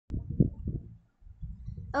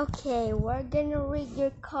Okay, we're gonna read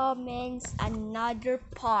your comments another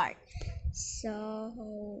part.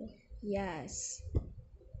 So, yes.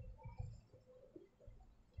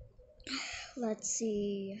 Let's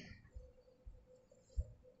see.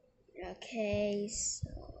 Okay, so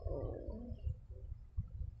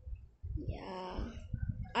yeah.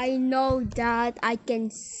 I know that I can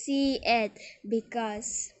see it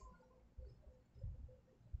because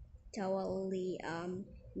totally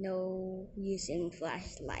no using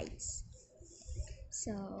flashlights.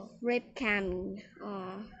 So rip Cami.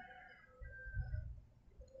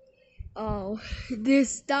 Oh,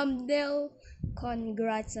 this thumbnail.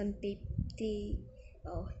 Congrats on 50.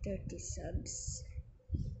 Oh, 30 subs.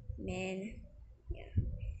 Man. Yeah.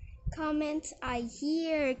 Comments I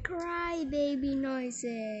hear cry baby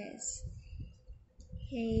noises.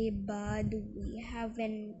 Hey bud, we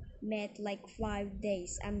haven't met like 5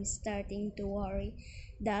 days. I'm starting to worry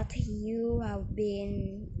that you have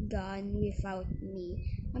been gone without me.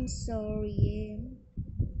 I'm sorry.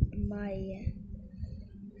 My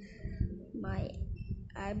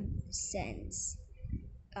absence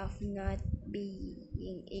of not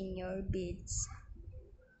being in your bids.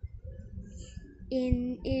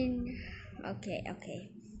 In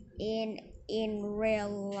okay. In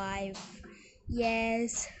real life.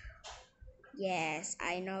 Yes. Yes,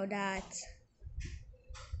 I know that.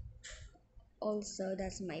 Also,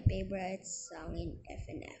 that's my favorite song in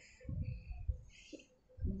FNF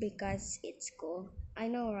because it's cool. I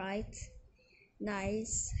know, right?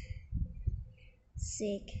 Nice.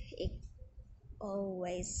 Sick. It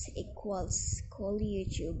always equals cool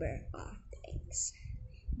YouTuber. Oh, thanks.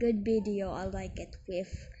 Good video. I like it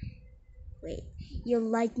with. Wait, you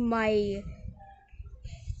like my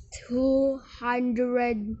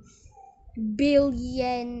 200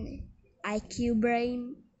 billion IQ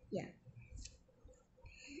brain? Yeah.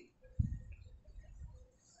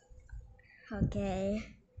 Okay.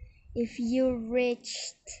 If you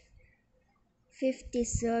reached 50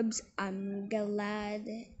 subs, I'm glad.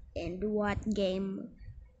 And what game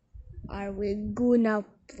are we gonna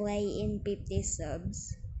play in 50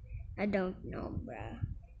 subs? I don't know, bruh.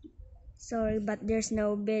 Sorry, but there's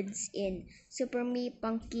no bids in Super Me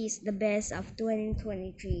Punky's the best of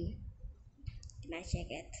 2023. Can I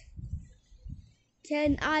check it?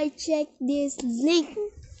 Can I check this link?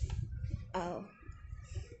 Oh,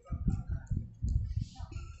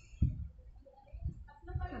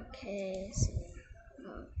 okay. So,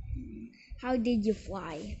 uh, how did you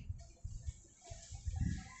fly?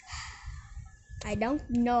 I don't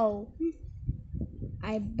know.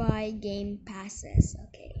 I buy game passes.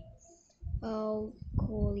 Okay. Oh,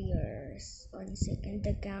 Colliers on second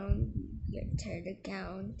account, your third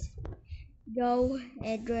account. Go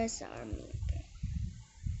address army.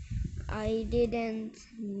 I didn't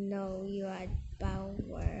know you had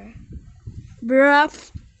power. Bruh.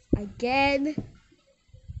 Again.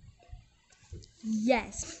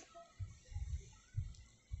 Yes.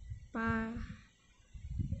 Pa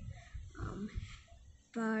um,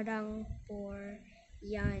 parang for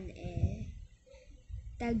yan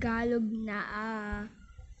Tagalog na ah.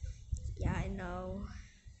 Yeah, I know.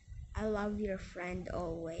 I love your friend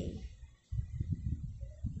always.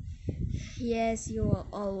 Yes, you will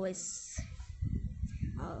always.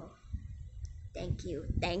 Oh, thank you.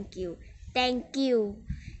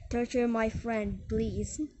 Torture my friend,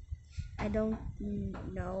 please. I don't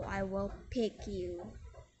know. I will pick you.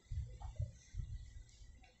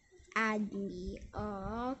 Add me.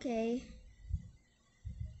 Oh, okay.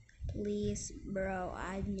 Please, bro,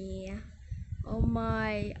 add me. Oh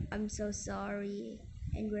my, I'm so sorry.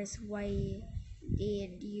 Andres, why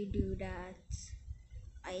did you do that?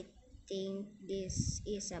 I think this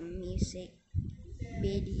is a music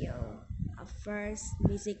video. A first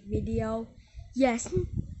music video. Yes.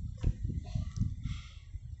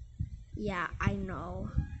 Yeah, I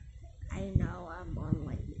know. I'm on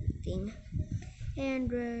my thing.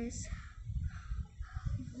 Andres,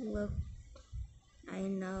 look, I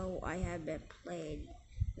know I haven't played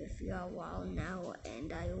with you a while now,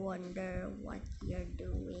 and I wonder what you're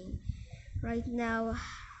doing right now.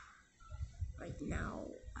 Right now,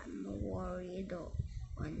 I'm worried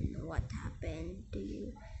on what happened to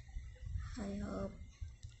you. I hope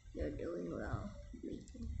you're doing well.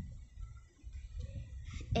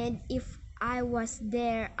 And if I was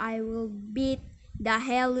there, I will beat the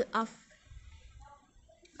hell of.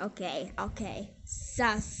 Okay.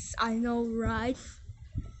 Sus, I know, right?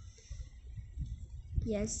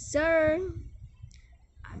 Yes, sir.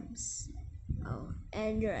 Oh,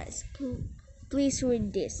 Andres, please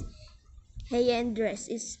read this. Hey, Andres,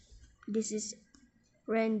 this is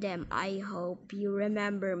Random, I hope you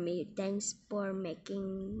remember me. Thanks for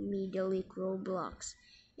making me delete Roblox.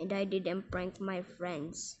 And I didn't prank my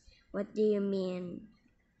friends. What do you mean?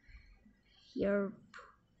 Your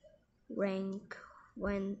prank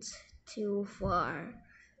went too far.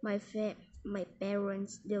 My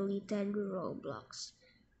parents deleted Roblox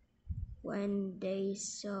when they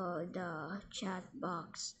saw the chat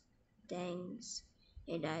box. Thanks.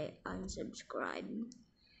 And I unsubscribed.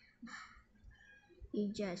 You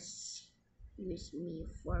just use me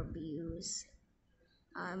for views.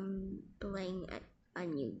 I'm playing a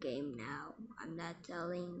new game now. I'm not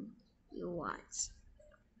telling you what.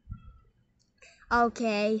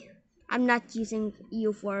 Okay, I'm not using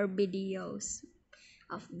you for videos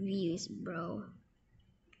of views, bro.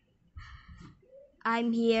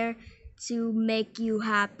 I'm here to make you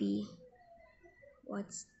happy.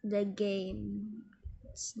 What's the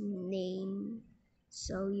game's name?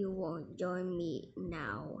 So you won't join me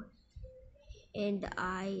now. And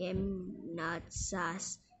I am not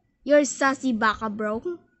sus. You're sassy baka, bro.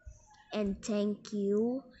 And thank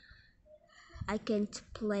you. I can't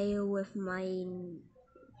play with my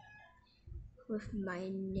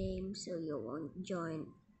name, so you won't join.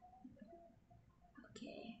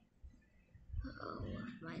 Okay.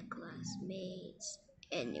 With my classmates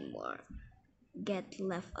anymore. Get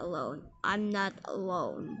left alone. I'm not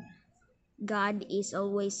alone. God is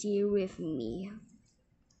always here with me.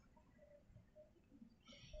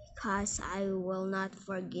 'Cause I will not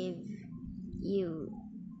forgive you.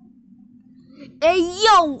 Hey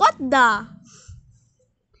yo, what the?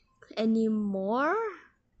 Anymore?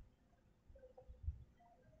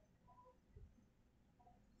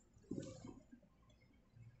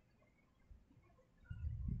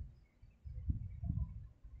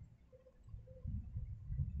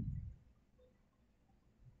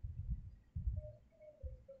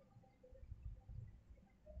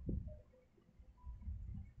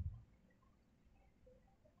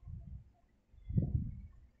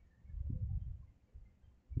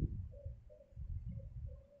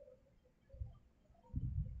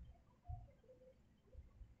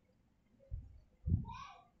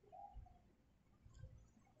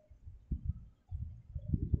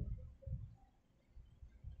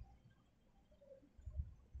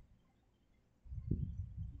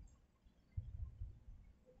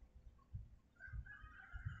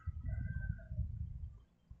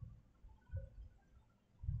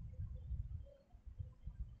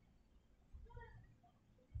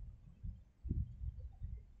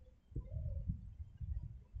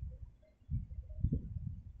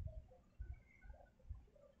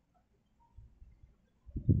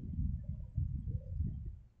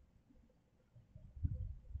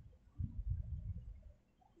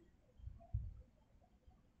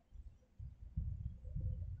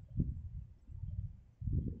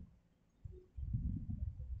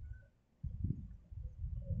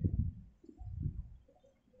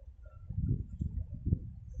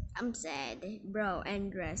 I'm sad, bro.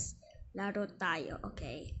 Andres, laro tayo,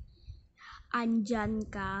 okay? Andyan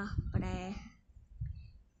ka, pre,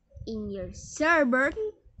 in your server?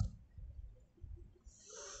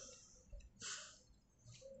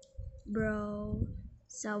 Bro,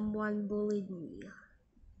 someone bullied me.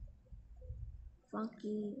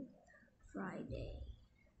 Funky Friday.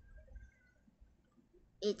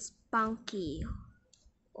 It's Punky,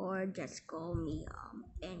 or just call me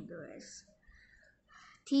Andres.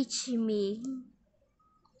 Teach me.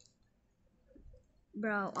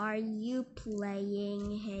 Bro, are you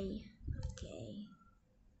playing? Hey, okay.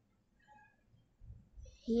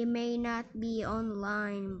 He may not be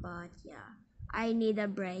online, but yeah. I need a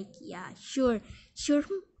break. Yeah, sure. Sure.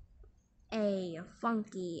 Hey,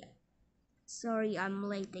 Funky. Sorry I'm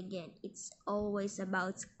late again. It's always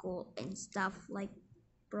about school and stuff like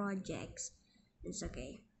projects. It's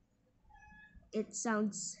okay. It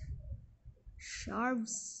sounds sharp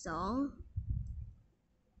song.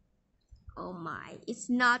 Oh my, it's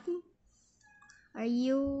not. Are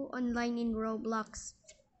you online in Roblox?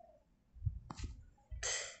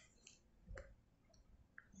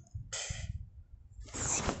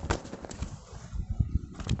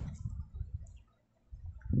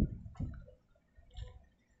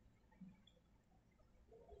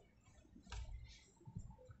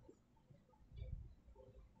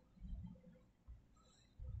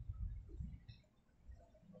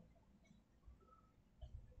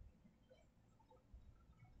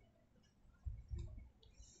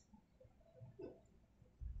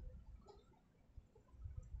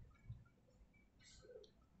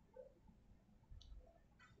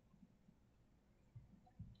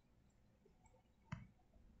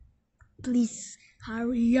 Please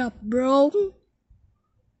hurry up, bro.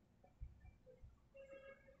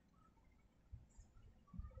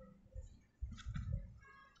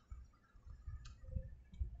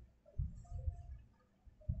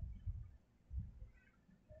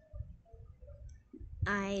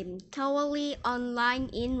 I'm totally online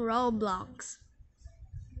in Roblox.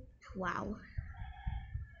 Wow,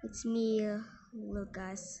 it's me,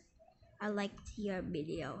 Lucas. I liked your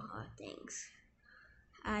video. Oh, thanks.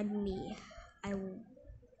 Add me. I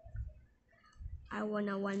I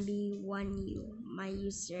wanna 1v1 you. My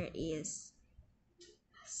user is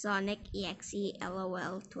Sonic EXE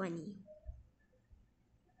LOL 20.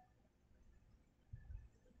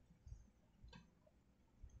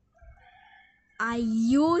 I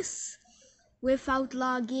use without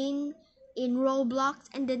logging in Roblox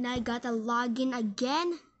and then I got a login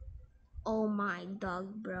again. Oh my dog,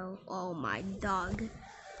 bro. Oh my dog.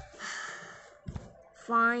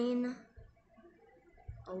 Fine.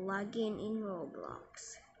 A login in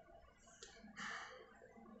Roblox.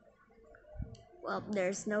 Well,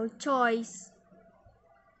 there's no choice.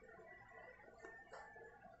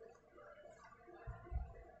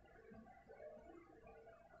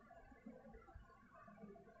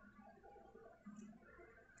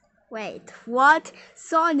 Wait, what?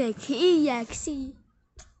 Sonic EXE.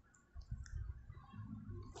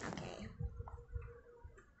 Okay.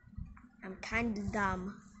 I'm kinda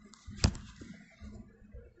dumb.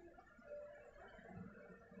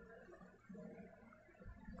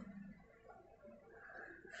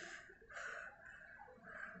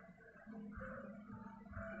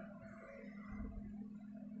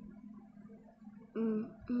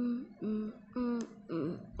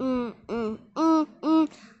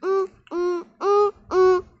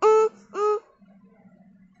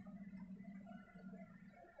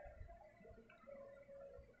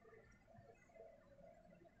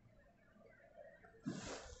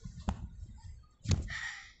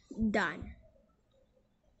 Done.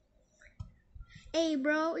 Hey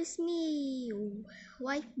bro, it's me,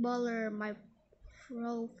 White Baller. My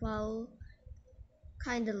profile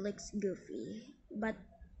kinda looks goofy, but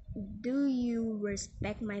do you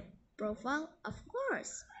respect my profile? Of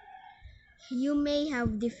course. You may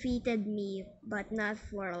have defeated me, but not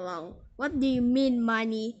for long. What do you mean,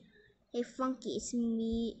 money? Hey Funky, it's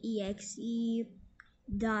me, EXE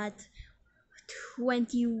dot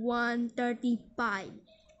 2135.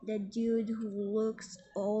 The dude who looks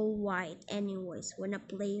all white. Anyways, wanna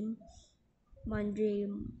play Monday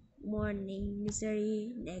morning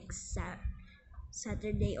misery next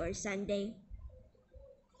Saturday or Sunday?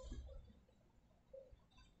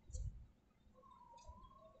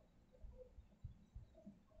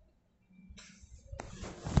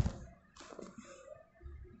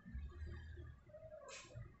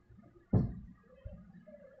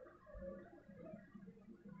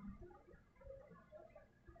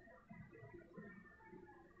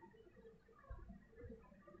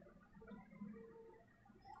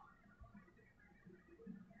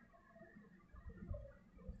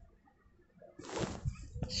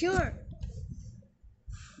 Sure.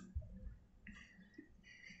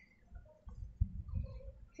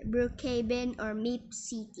 Brookhaven or Meep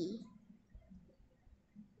City?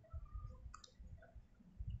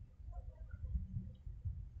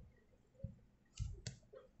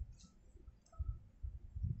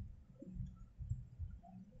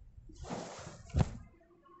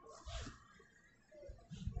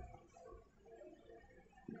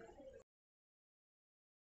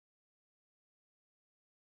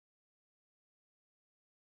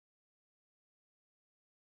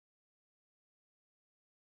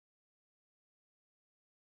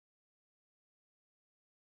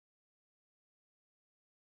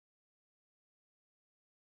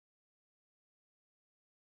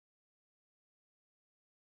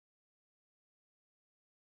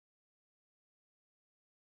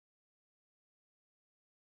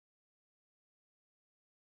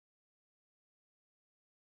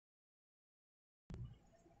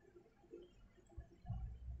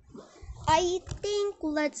 I think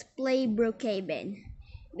let's play Brookhaven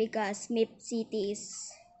because Meep City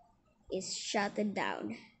is shut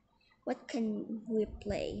down. What can we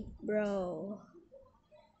play, bro?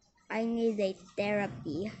 I need a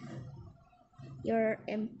therapy. You're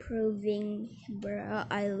improving, bro.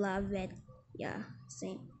 I love it. Yeah,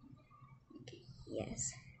 same.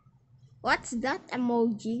 Yes. What's that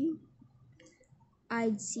emoji?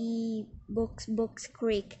 I'd see books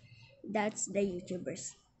creek. That's the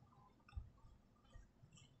YouTubers.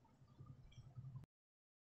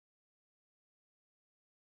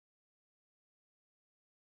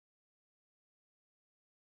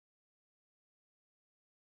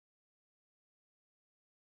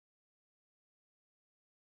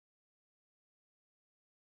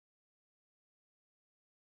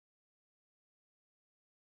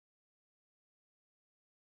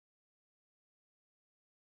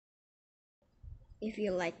 If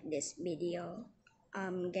you like this video,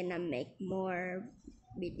 I'm gonna make more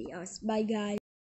videos. Bye guys.